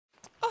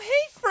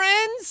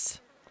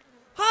friends!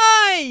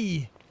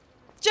 Hi!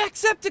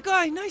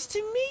 Jacksepticeye, nice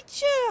to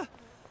meet you!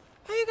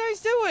 How you guys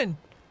doing?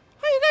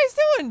 How you guys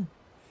doing?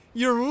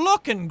 You're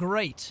looking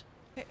great.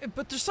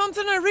 But there's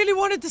something I really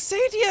wanted to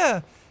say to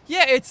you.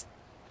 Yeah, it's...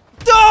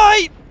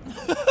 Die!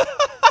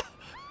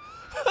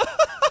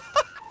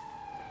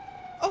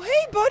 Oh,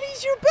 hey,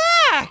 buddies, you're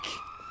back!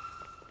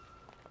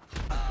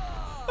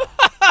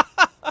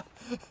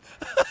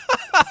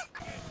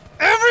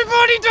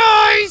 Everybody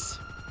dies!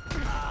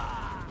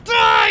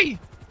 Die!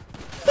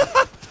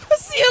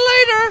 See you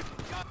later!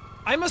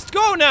 I must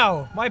go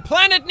now! My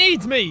planet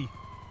needs me!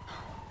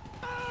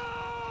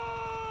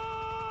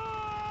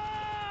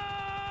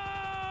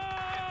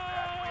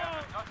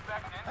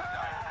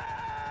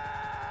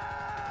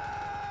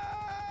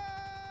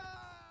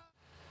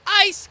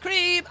 Ice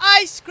cream!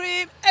 Ice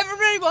cream!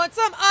 Everybody wants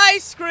some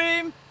ice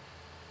cream!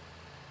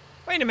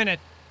 Wait a minute.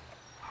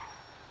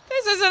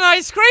 This isn't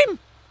ice cream!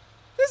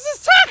 This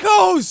is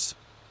tacos!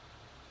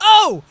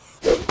 Oh!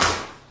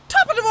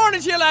 Top of the morning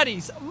to you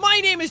laddies! My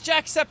name is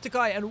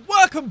Jacksepticeye and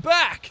welcome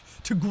back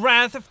to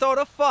Grand Theft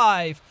Auto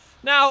 5.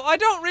 Now, I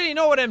don't really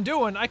know what I'm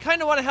doing. I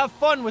kinda wanna have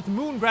fun with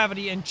moon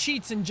gravity and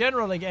cheats in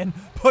general again.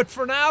 But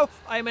for now,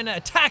 I'm in an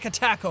attack a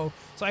taco.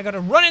 So I gotta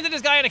run into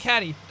this guy in a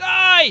caddy.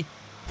 Die!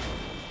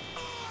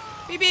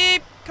 Beep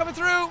beep! Coming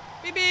through!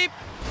 Beep beep!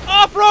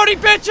 Off-roading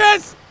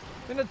bitches!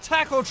 In a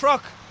taco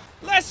truck.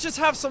 Let's just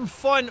have some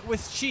fun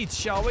with cheats,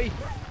 shall we?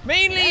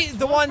 Mainly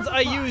the ones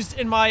I used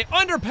in my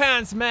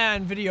Underpants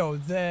Man video.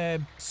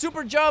 The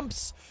super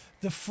jumps,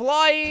 the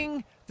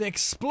flying, the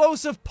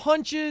explosive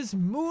punches,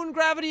 moon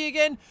gravity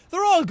again.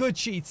 They're all good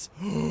cheats.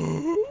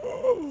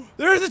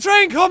 There's a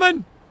train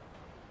coming!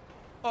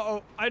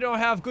 Uh-oh, I don't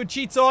have good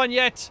cheats on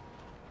yet.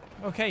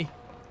 Okay,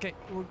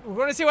 we're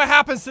gonna see what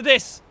happens to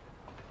this.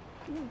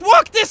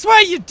 Walk this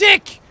way, you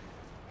dick!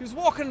 He was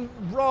walking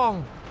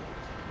wrong.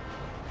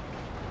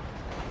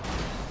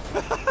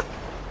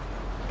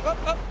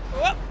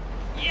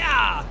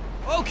 Yeah!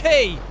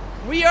 Okay,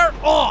 we are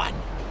on!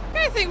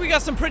 I think we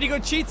got some pretty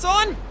good cheats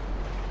on.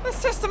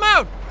 Let's test them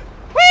out.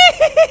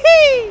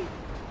 Whee!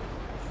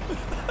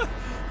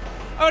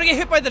 I wanna get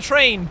hit by the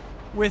train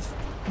with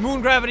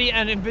moon gravity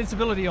and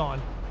invincibility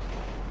on.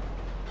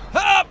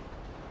 Up!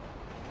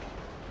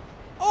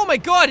 Oh my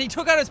god, he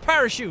took out his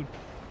parachute.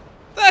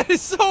 That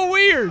is so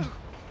weird.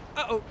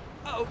 Uh-oh,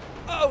 uh-oh,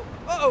 uh-oh,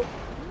 uh-oh.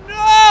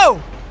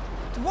 No!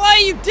 Why are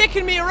you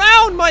dicking me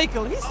around,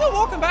 Michael? He's still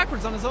walking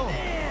backwards on his own.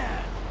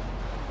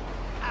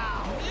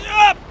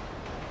 Yep.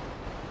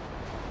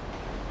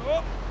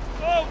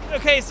 Oh,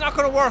 okay, it's not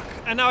gonna work.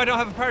 And now I don't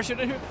have a parachute.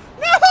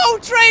 No!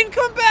 Train,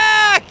 come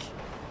back!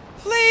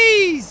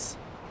 Please!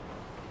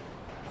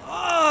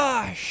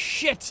 Ah,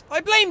 shit.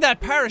 I blame that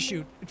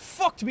parachute. It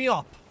fucked me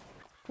up.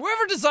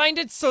 Whoever designed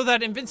it so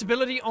that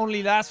invincibility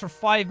only lasts for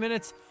 5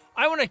 minutes,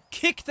 I want to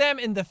kick them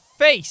in the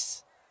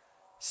face.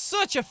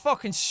 Such a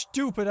fucking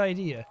stupid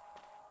idea.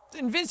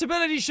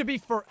 Invincibility should be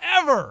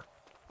forever.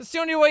 That's the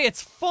only way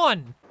it's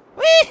fun.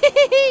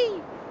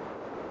 Whee!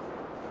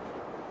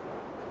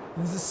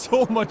 This is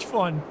so much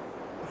fun.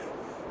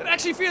 It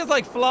actually feels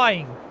like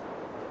flying.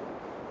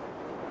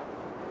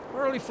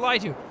 Where will he fly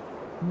to?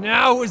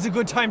 Now is a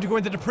good time to go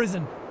into the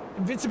prison.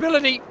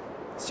 Invincibility.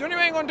 It's the only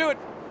way I'm gonna do it.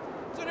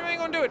 It's the only way I'm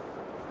gonna do it.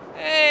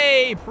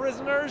 Hey,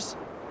 prisoners.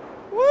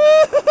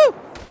 Woo!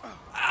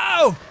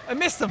 Ow! I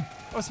missed them.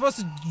 I was supposed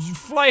to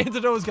fly into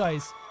those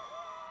guys.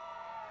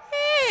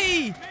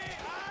 Hey!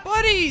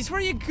 Buddies, where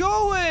are you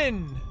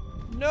going?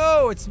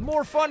 No, it's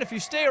more fun if you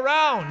stay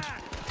around.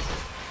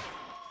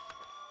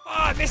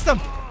 Oh, I missed them!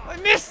 I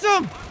missed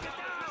them! Oh,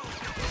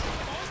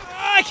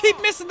 I keep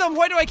missing them!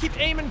 Why do I keep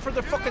aiming for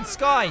the fucking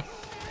sky?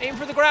 Aim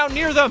for the ground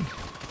near them!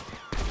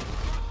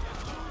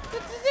 They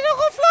don't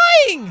go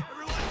flying!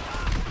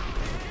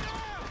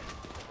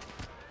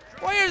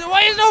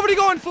 Why is nobody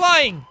going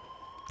flying?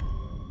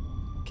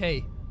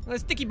 Okay, I'm gonna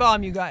sticky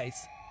bomb you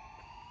guys.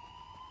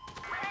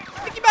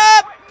 Sticky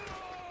bomb!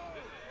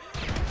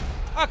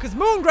 Ah, cause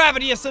moon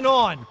gravity isn't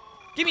on.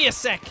 Give me a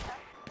sec.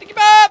 Sticky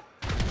bomb!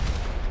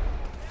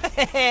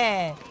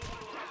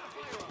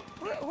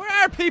 Where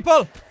are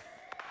people?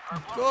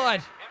 Oh,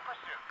 God.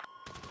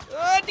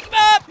 Sticky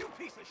bomb!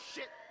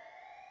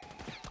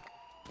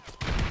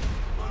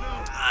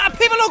 Ah,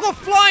 people don't go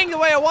flying the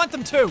way I want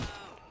them to.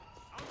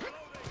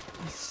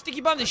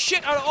 Sticky bomb the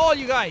shit out of all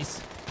you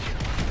guys.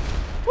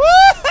 Woo!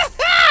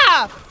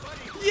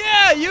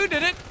 Yeah, you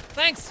did it.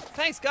 Thanks.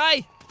 Thanks,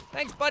 guy.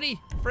 Thanks, buddy.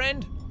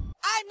 Friend.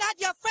 I'm not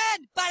your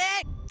friend,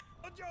 buddy!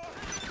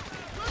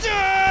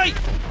 Die!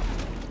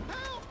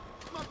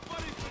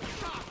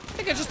 I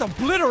think I just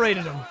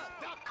obliterated him.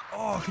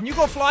 Oh, can you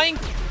go flying?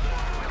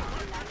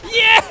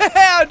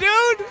 Yeah,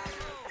 dude!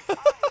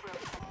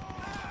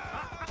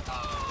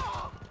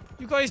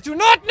 You guys do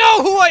not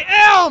know who I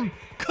am!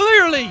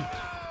 Clearly!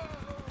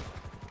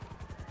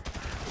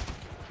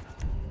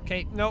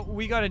 Okay, no,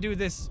 we gotta do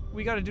this.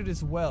 We gotta do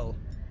this well.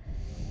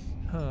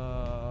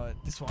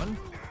 This one.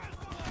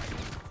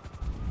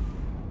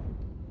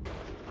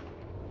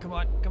 Come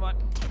on, come on.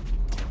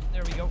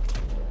 There we go.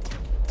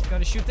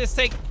 Gotta shoot this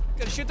thing.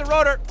 Gotta shoot the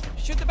rotor.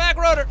 Shoot the back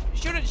rotor.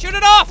 Shoot it. Shoot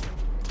it off.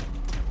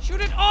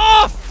 Shoot it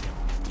off.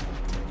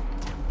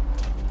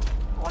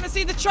 I want to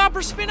see the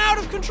chopper spin out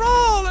of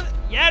control. And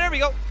yeah, there we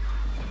go.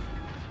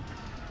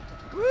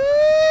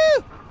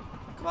 Woo!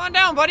 Come on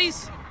down,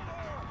 buddies.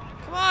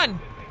 Come on.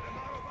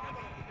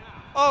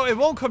 Oh, it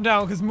won't come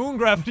down because moon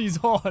gravity's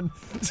on.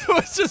 So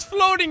it's just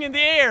floating in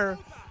the air.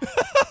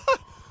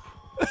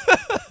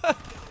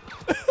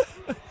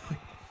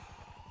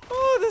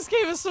 Oh, this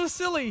game is so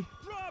silly.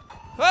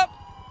 Up.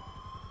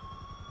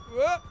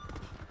 Up.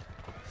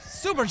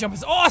 Super jump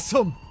is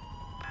awesome.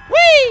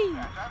 Whee!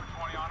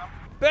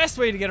 Best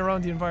way to get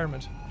around the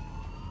environment.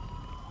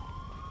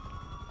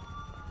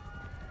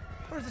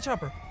 Where's the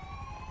chopper?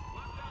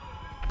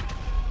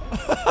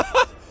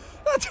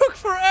 That took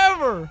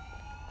forever.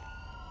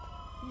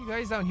 You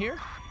guys down here?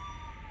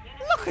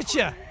 Look at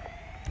you.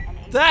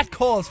 That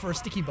calls for a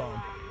sticky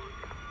bomb.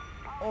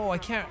 Oh, I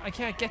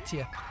can't get to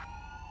you.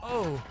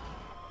 Oh.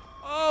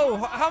 Oh,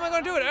 how am I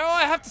gonna do it? Oh,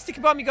 I have to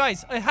sticky bomb you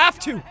guys. I have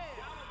to.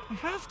 I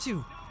have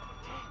to.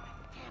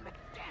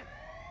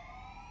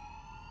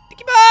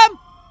 Sticky bomb!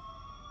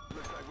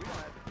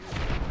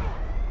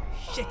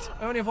 Shit,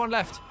 I only have one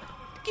left.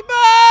 Sticky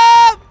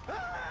bomb!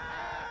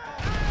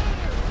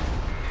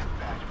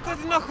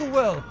 Doesn't knuckle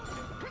well.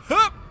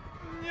 Hup!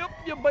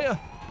 Yep, boy.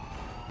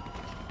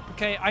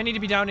 Okay, I need to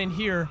be down in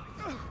here.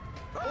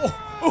 Oh.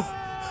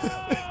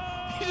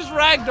 He just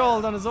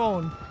ragdolled on his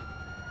own.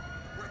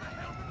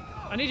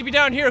 I need to be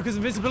down here because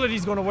invisibility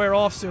is going to wear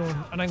off soon,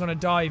 and I'm going to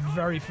die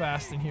very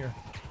fast in here.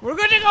 We're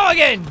good to go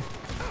again!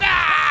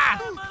 Ah!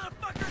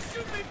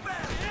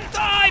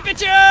 Die,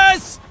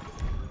 bitches!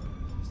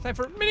 It's time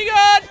for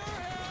minigun!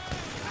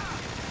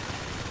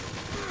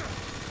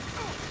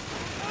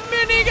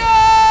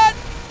 Minigun!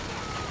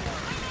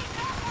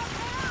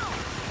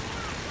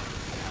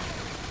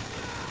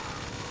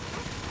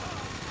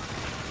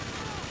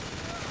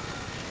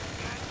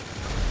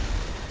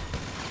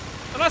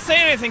 I'm not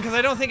saying anything because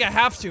I don't think I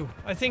have to.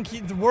 I think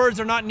the words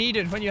are not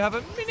needed when you have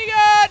a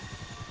minigun.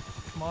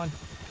 Come on,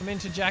 come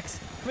into Jack's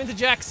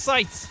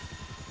sights.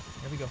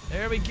 There we go.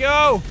 There we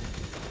go.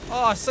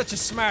 Oh, such a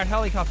smart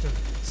helicopter.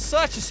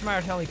 Such a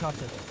smart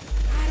helicopter.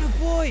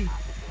 Attaboy.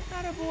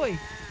 Attaboy.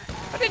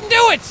 I didn't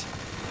do it.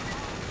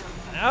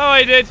 No,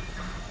 I did.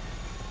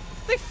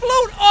 They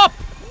float up.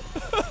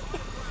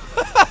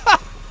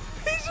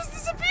 He's just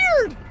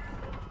disappeared.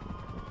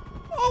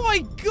 Oh my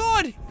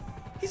god.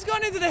 He's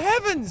gone into the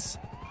heavens.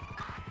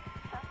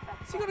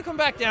 Is he gonna come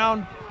back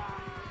down?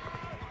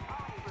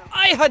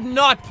 I had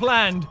not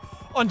planned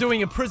on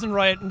doing a prison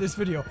riot in this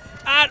video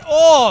at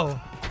all.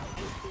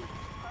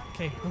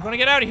 Okay, we're gonna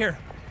get out of here.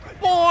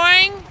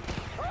 Boing!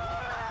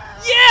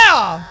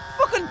 Yeah!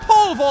 Fucking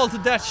pole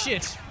vaulted that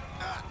shit.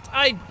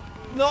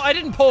 No, I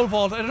didn't pole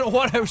vault. I don't know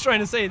what I was trying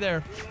to say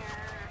there.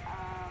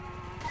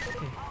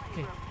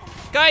 Okay.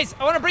 Guys,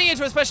 I want to bring you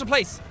to a special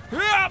place.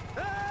 Look,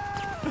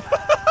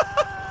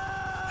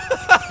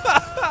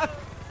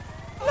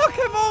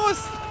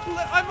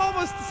 I'm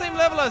almost the same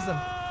level as them.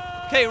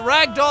 Okay,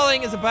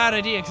 ragdolling is a bad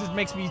idea because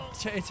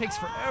it takes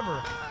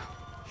forever.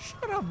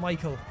 Shut up,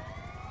 Michael.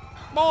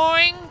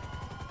 Boing!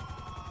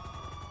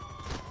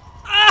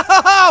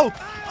 Ow!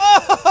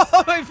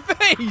 Oh, my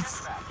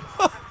face!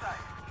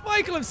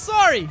 Michael, I'm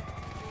sorry.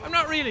 I'm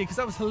not really, because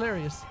that was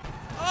hilarious.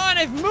 Oh, and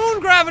I've moon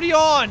gravity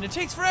on. It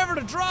takes forever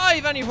to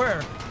drive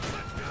anywhere.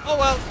 Oh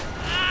well.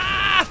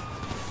 Ah!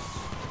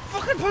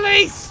 Fucking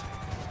police!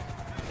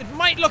 It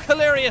might look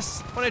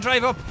hilarious when I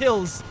drive up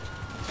hills.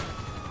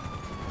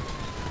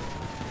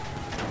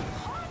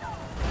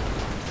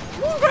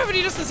 Moon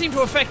gravity doesn't seem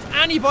to affect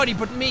anybody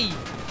but me.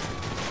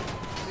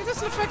 It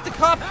doesn't affect the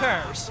cop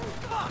cars.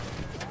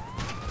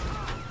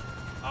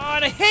 Oh,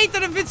 and I hate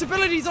that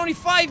invincibility is only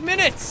 5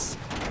 minutes.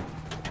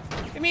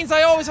 It means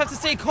I always have to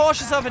stay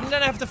cautious of it, and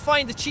then I have to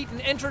find the cheat and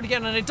enter it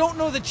again, and I don't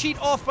know the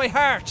cheat off by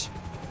heart.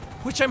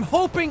 Which I'm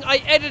hoping I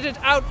edited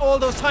out all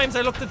those times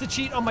I looked at the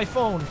cheat on my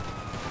phone.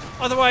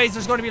 Otherwise,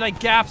 there's going to be like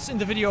gaps in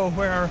the video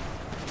where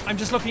I'm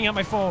just looking at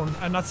my phone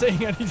and not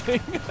saying anything.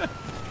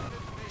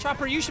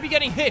 Chopper, you should be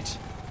getting hit.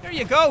 There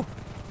you go.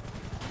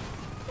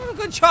 Oh,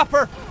 good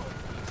chopper.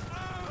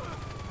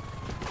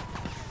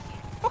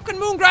 Fucking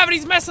moon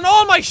gravity's messing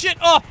all my shit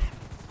up.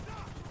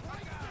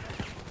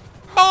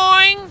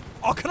 Boing.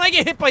 Oh, can I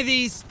get hit by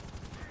these?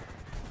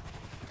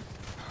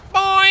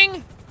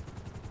 Boing.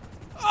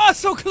 Oh,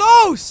 so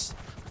close.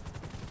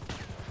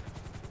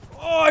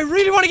 Oh, I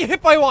really want to get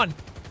hit by one.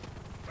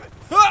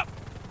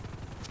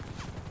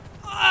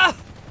 Ah.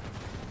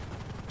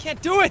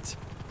 Can't do it.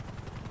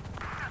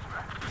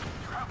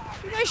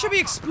 You guys should be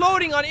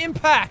exploding on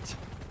impact.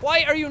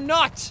 Why are you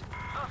not?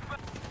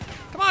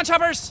 Come on,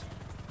 choppers.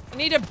 I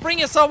need to bring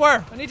you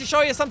somewhere. I need to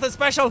show you something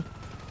special.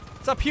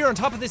 It's up here on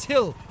top of this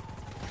hill.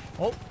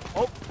 Oh,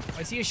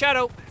 I see a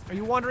shadow. Are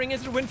you wandering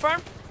into the wind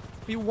farm?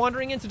 Are you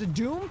wandering into the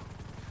doom?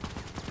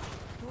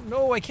 Oh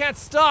no, I can't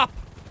stop.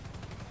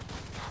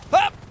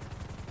 Up.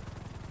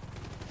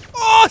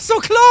 Oh, so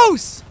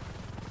close!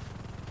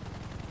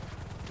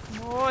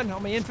 Come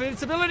on, my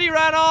invincibility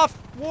ran off,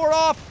 wore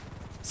off,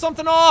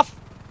 something off.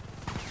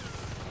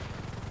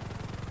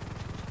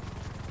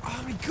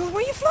 Oh my god, why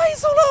are you flying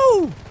so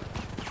low?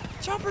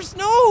 Choppers,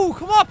 no!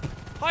 Come up!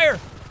 Higher!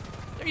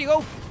 There you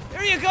go!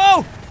 There you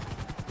go!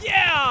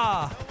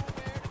 Yeah!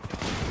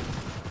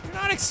 You're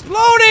not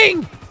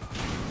exploding!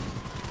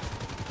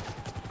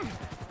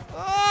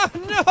 Oh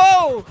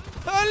no!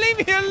 Oh, leave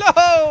me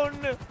alone!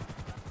 I'm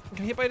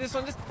gonna hit by this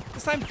one this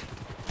time.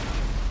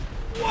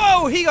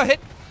 Whoa! He got hit!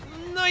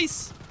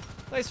 Nice!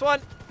 Nice one!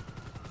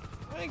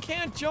 I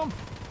can't jump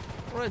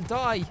or I'll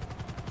die.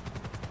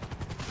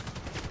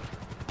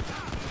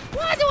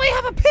 What do I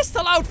have a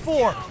pistol out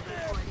for?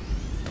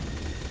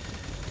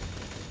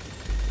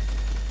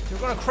 You're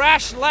gonna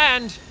crash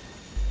land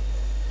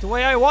the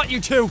way I want you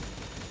to.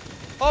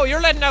 Oh, you're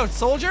letting out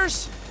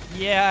soldiers?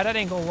 Yeah, that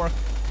ain't gonna work.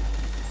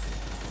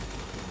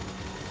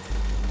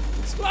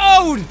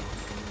 Explode!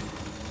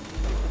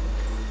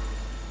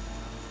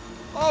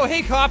 Oh,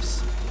 hey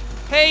cops.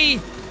 Hey,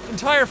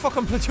 entire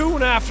fucking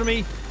platoon after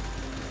me.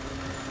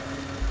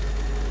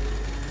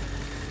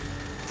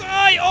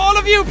 Die, all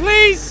of you,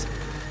 please!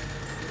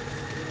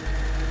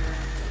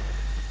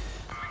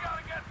 We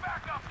gotta get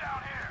back up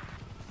down here.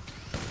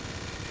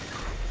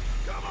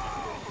 Come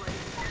on!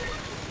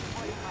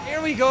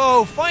 Here we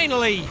go,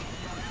 finally!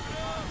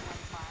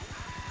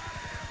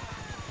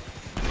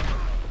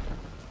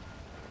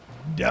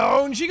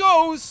 Down she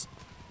goes!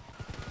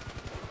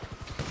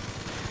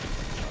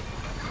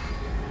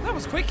 That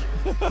was quick.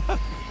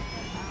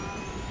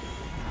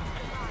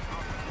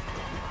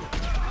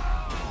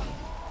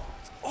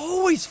 It's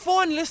always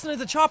fun listening to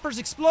the choppers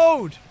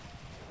explode.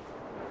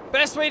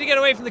 Best way to get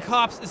away from the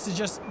cops is to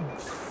just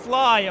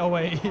fly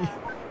away.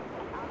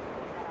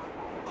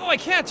 Oh, I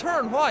can't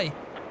turn. Why?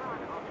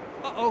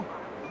 Uh-oh.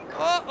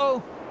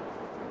 Uh-oh.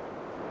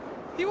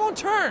 He won't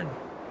turn.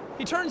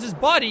 He turns his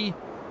body,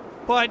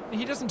 but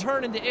he doesn't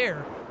turn in the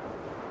air.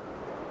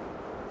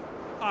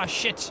 Ah,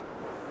 shit.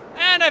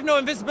 And I have no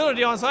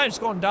invisibility on, so I'm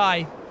just going to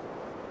die.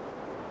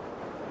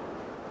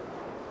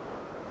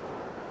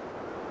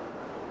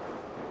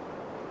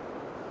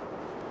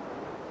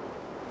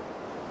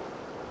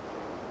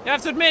 You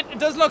have to admit, it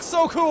does look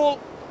so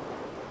cool.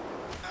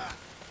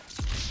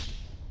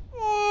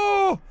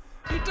 Oh,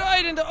 he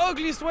died in the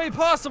ugliest way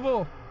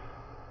possible.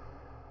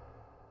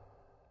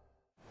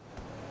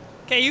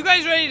 Okay, you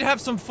guys ready to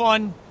have some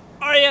fun?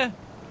 Are you?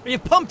 Are you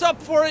pumped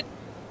up for it?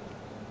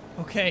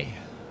 Okay.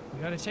 We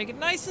gotta take it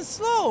nice and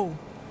slow.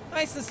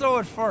 Nice and slow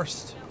at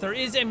first. There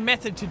is a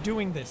method to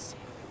doing this.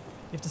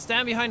 You have to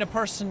stand behind a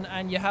person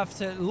and you have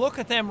to look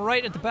at them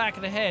right at the back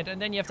of the head,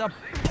 and then you have to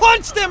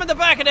punch them in the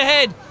back of the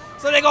head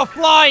so they go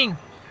flying.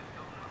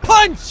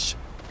 Punch!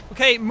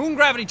 Okay, moon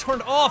gravity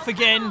turned off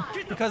again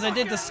because I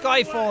did the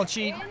Skyfall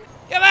cheat.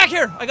 Get back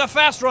here! I got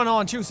fast run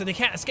on too, so they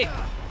can't escape.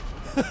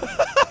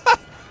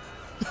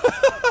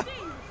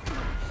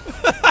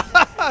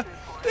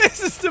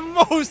 This is the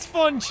most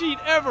fun cheat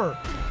ever.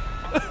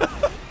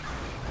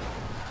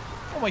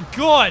 Oh my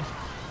god!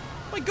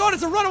 Oh my god,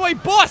 it's a runaway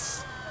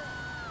bus!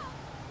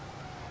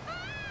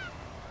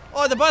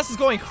 Oh, the bus is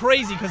going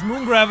crazy because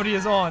moon gravity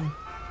is on.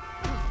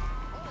 Oh,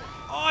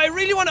 I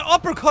really want to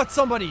uppercut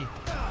somebody. Where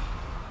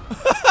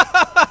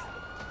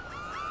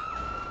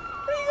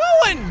are you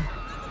going?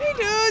 Hey,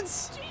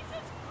 dudes!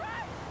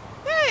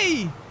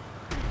 Hey!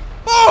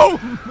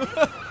 Boom!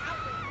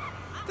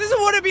 This is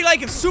what it'd be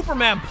like if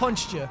Superman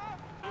punched you.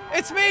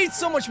 It's made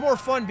so much more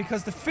fun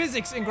because the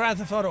physics in Grand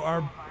Theft Auto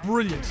are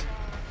brilliant.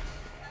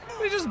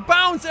 They just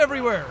bounce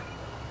everywhere.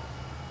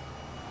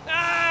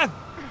 Ah!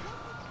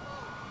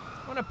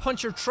 I want to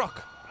punch your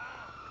truck.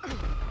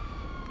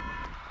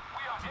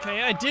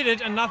 Okay, I did it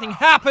and nothing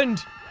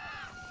happened.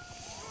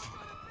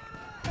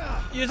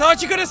 You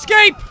thought you could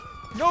escape?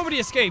 Nobody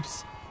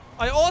escapes.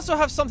 I also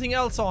have something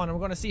else on and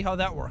we're going to see how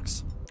that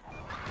works.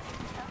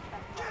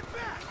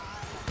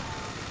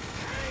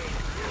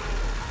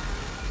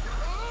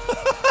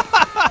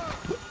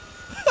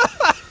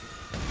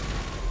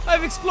 I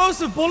have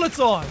explosive bullets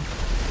on.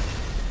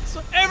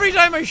 So every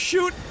time I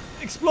shoot,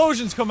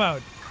 explosions come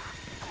out.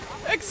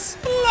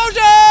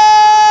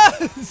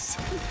 Explosions!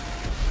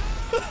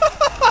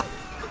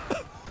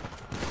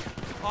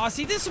 Aw,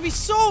 see, this would be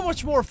so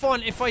much more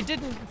fun if I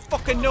didn't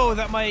fucking know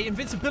that my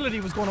invincibility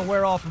was going to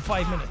wear off in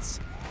 5 minutes.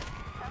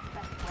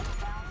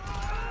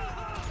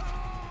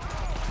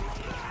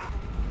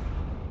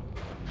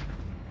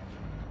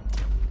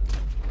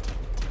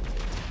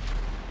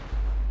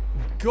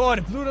 God,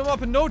 it blew them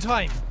up in no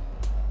time.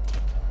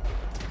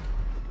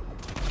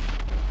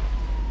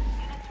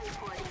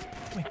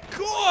 Oh my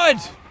god!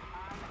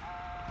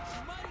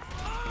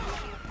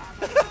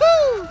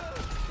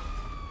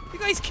 You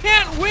guys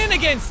can't win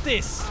against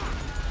this!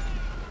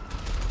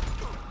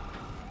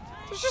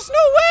 There's just no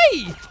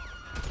way!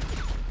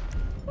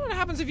 What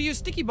happens if you use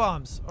sticky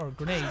bombs? Or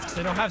grenades, because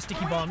they don't have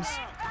sticky bombs.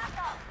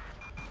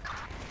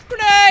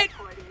 Grenade!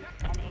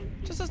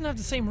 Just doesn't have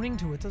the same ring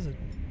to it, does it?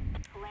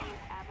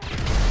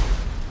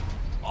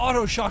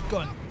 Auto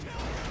shotgun.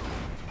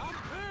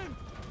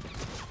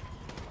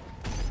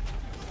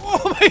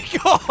 Oh my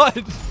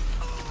god!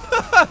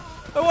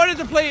 I wanted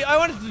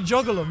to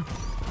juggle him.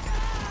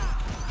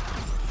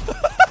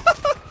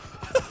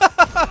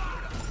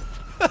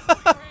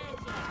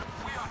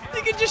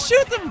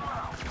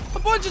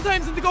 bunch of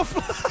times and they go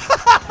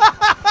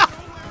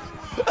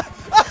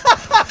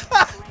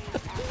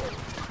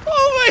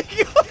Oh my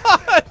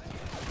god!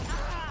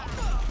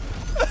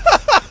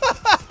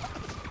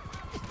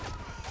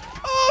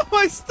 Oh,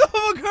 my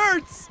stomach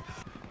hurts!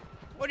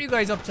 What are you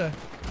guys up to?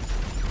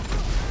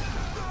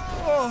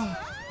 Oh.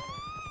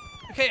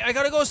 Okay, I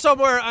gotta go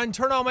somewhere and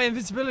turn on my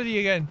invincibility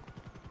again.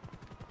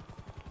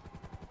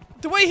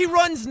 The way he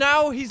runs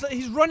now, he's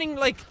running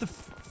like the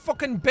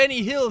fucking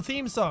Benny Hill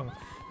theme song.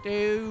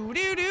 I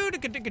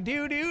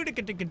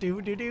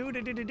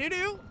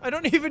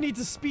don't even need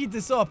to speed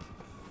this up.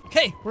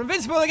 Okay, we're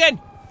invincible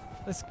again.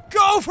 Let's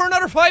go for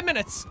another 5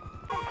 minutes.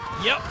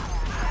 Yep.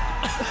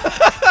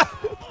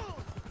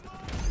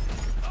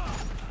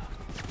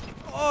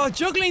 Oh,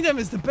 juggling them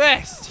is the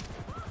best.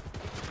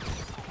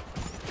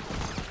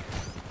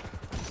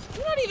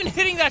 You're not even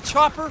hitting that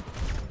chopper.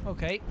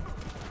 Okay.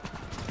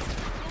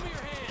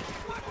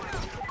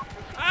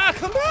 Ah,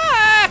 come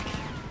back!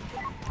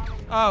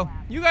 Oh,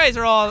 you guys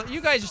are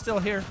still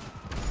here.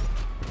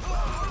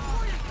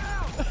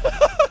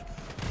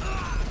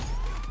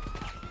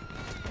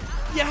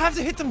 You have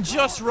to hit them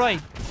just right.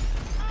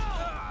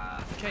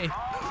 Okay.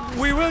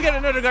 We will get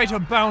another guy to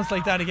bounce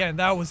like that again.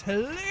 That was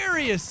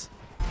hilarious.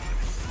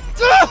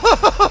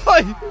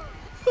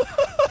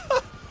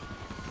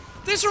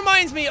 This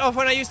reminds me of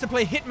when I used to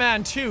play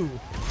Hitman 2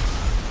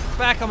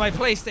 back on my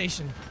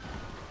PlayStation.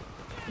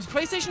 Was it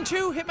PlayStation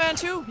 2? Hitman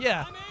 2?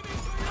 Yeah.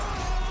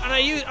 And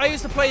I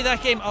used to play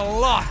that game a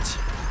lot.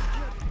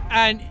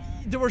 And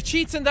there were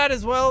cheats in that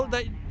as well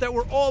that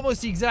were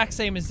almost the exact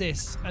same as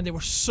this, and they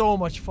were so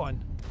much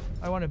fun.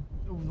 I want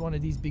one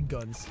of these big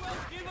guns.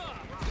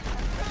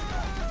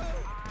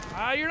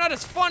 Ah, you're not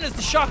as fun as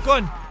the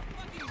shotgun.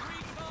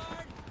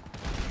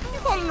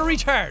 You're calling a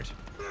retard.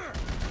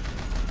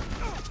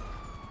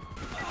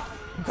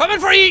 I'm coming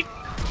for you!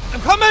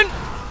 I'm coming!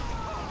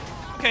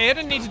 Okay, I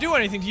didn't need to do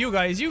anything to you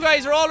guys. You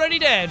guys are already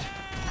dead.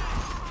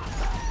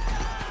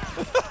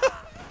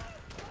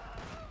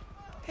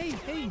 Hey,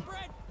 hey.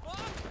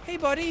 Hey,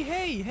 buddy.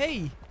 Hey,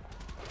 hey.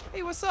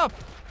 Hey, what's up?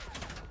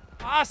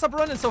 Ah, stop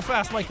running so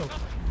fast, Michael.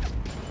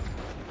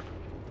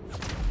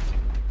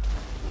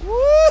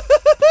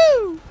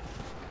 Woo-hoo-hoo-hoo!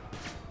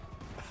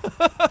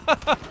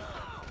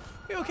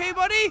 You okay,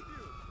 buddy?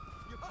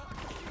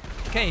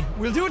 Okay,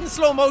 we'll do it in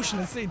slow motion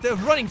and see. The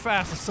running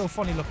fast is so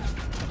funny looking.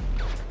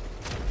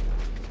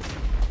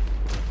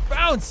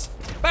 Bounce!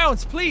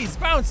 Bounce, please!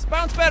 Bounce!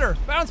 Bounce better!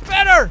 Bounce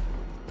better!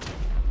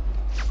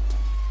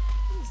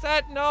 Is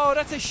that? No,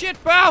 that's a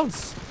shit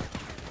bounce!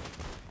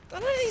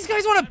 None of these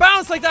guys want to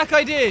bounce like that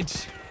guy did!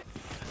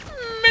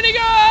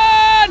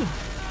 Minigun!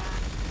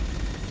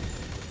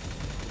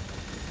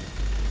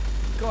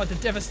 God, the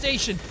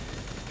devastation!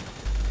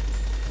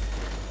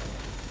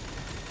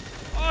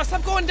 Oh,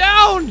 stop going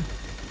down!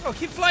 Oh,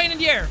 keep flying in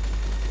the air!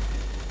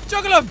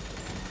 Juggle them!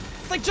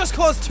 It's like Just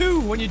Cause 2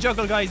 when you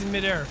juggle guys in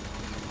midair.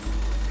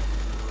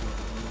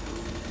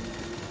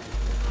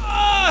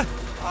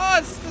 Oh,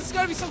 this has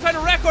got to be some kind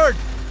of record.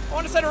 I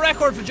want to set a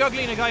record for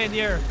juggling a guy in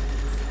the air.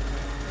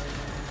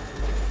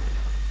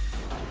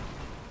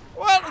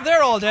 Well,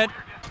 they're all dead.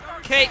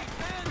 Okay.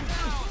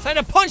 It's time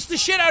to punch the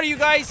shit out of you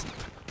guys.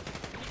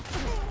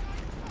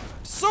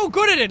 So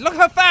good at it. Look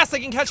how fast I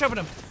can catch up with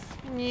him.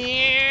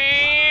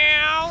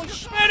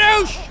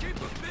 Smadoosh!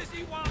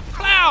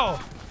 Plow!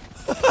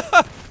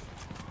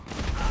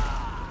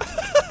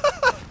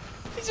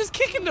 He's just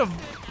kicking them.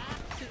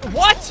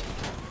 What?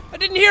 I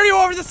didn't hear you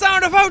over the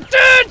sound of how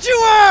dead you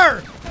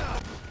were!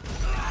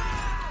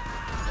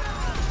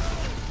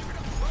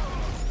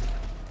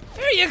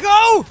 There you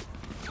go!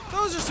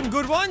 Those are some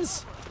good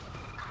ones.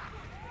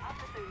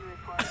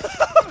 What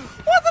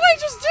did I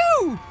just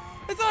do?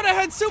 I thought I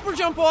had super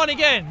jump on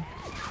again.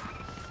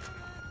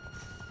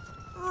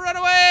 Run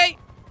away!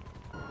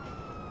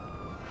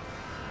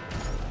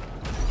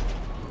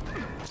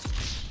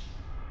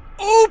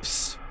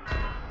 Oops!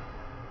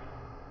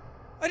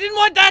 I didn't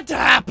want that to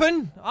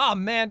happen! Oh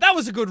man, that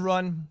was a good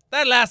run.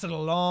 That lasted a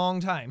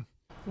long time.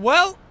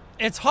 Well,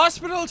 it's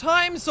hospital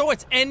time, so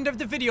it's end of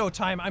the video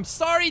time. I'm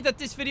sorry that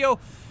this video,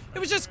 it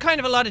was just kind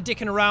of a lot of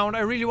dicking around.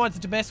 I really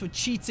wanted to mess with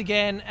cheats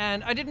again,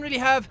 and I didn't really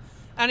have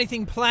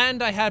anything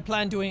planned. I had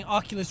planned doing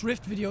Oculus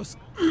Rift videos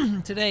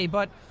today,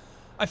 but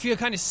I feel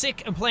kind of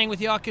sick, and playing with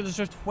the Oculus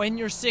Rift when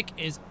you're sick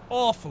is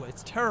awful.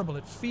 It's terrible.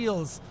 It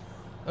feels...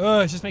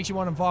 it just makes you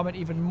want to vomit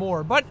even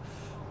more. But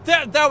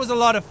that was a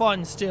lot of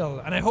fun still,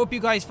 and I hope you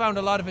guys found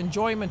a lot of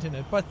enjoyment in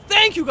it. But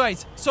thank you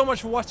guys so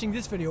much for watching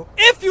this video.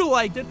 If you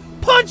liked it,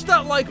 punch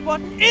that like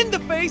button in the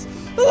face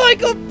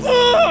like a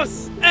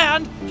boss!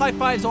 And high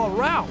fives all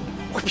around.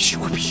 Whoopsh,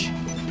 whoopsh.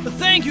 But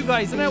thank you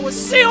guys, and I will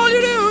see all you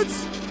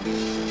dudes in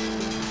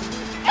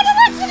the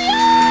next video!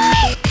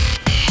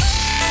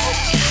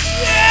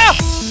 Yeah!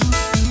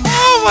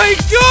 Oh my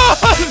god!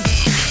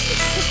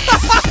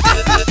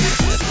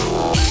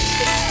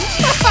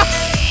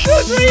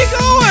 Dude, where are you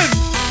going?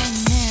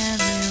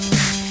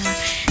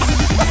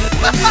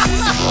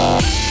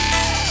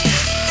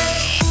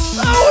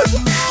 That was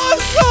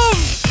awesome!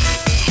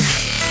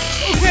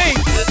 Okay,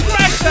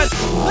 scratch that.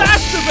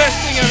 That's the best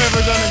thing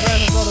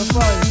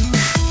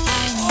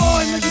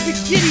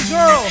kitty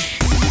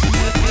girl.